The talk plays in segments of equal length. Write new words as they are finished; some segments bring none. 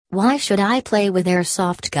Why should I play with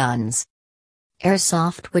airsoft guns?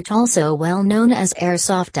 Airsoft, which also well known as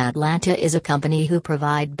Airsoft Atlanta, is a company who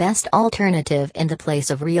provide best alternative in the place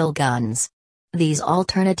of real guns. These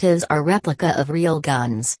alternatives are replica of real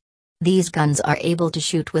guns. These guns are able to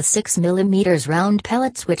shoot with 6mm round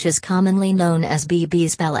pellets, which is commonly known as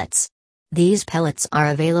BB's pellets. These pellets are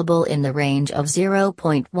available in the range of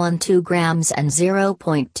 0.12 grams and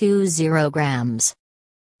 0.20 grams.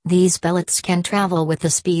 These pellets can travel with the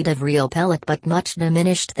speed of real pellet but much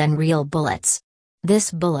diminished than real bullets. These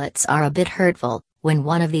bullets are a bit hurtful. When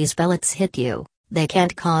one of these pellets hit you, they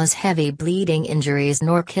can't cause heavy bleeding injuries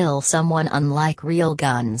nor kill someone, unlike real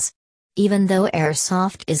guns. Even though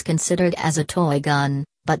airsoft is considered as a toy gun,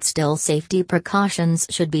 but still safety precautions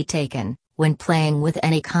should be taken when playing with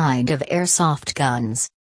any kind of airsoft guns.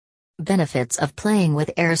 Benefits of playing with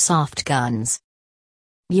airsoft guns.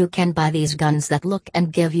 You can buy these guns that look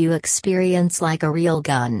and give you experience like a real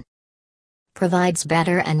gun. Provides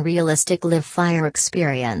better and realistic live fire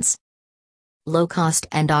experience. Low cost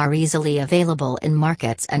and are easily available in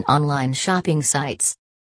markets and online shopping sites.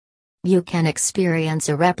 You can experience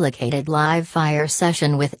a replicated live fire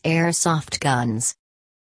session with airsoft guns.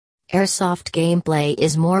 Airsoft gameplay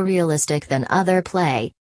is more realistic than other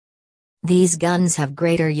play. These guns have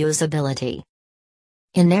greater usability.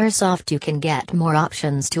 In airsoft you can get more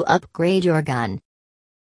options to upgrade your gun.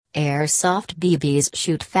 Airsoft BBs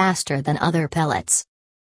shoot faster than other pellets.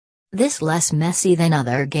 This less messy than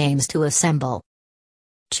other games to assemble.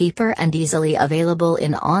 Cheaper and easily available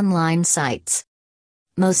in online sites.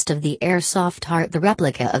 Most of the airsoft are the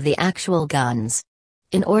replica of the actual guns.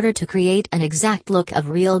 In order to create an exact look of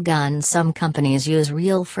real guns, some companies use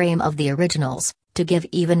real frame of the originals, to give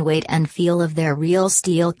even weight and feel of their real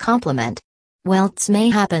steel complement. Welts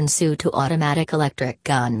may happen due to automatic electric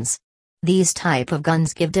guns. These type of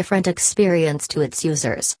guns give different experience to its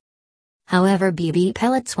users. However, BB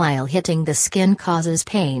pellets while hitting the skin causes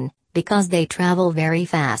pain, because they travel very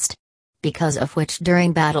fast. Because of which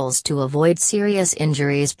during battles to avoid serious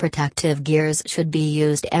injuries protective gears should be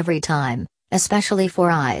used every time, especially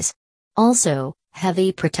for eyes. Also,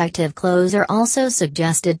 heavy protective clothes are also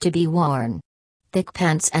suggested to be worn. Thick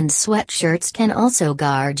pants and sweatshirts can also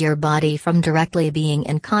guard your body from directly being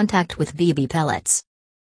in contact with BB pellets.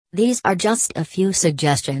 These are just a few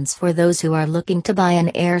suggestions for those who are looking to buy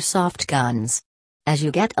an airsoft guns. As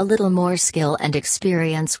you get a little more skill and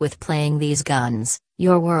experience with playing these guns,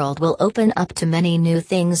 your world will open up to many new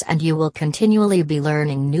things and you will continually be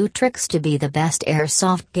learning new tricks to be the best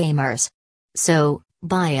airsoft gamers. So,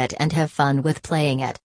 buy it and have fun with playing it.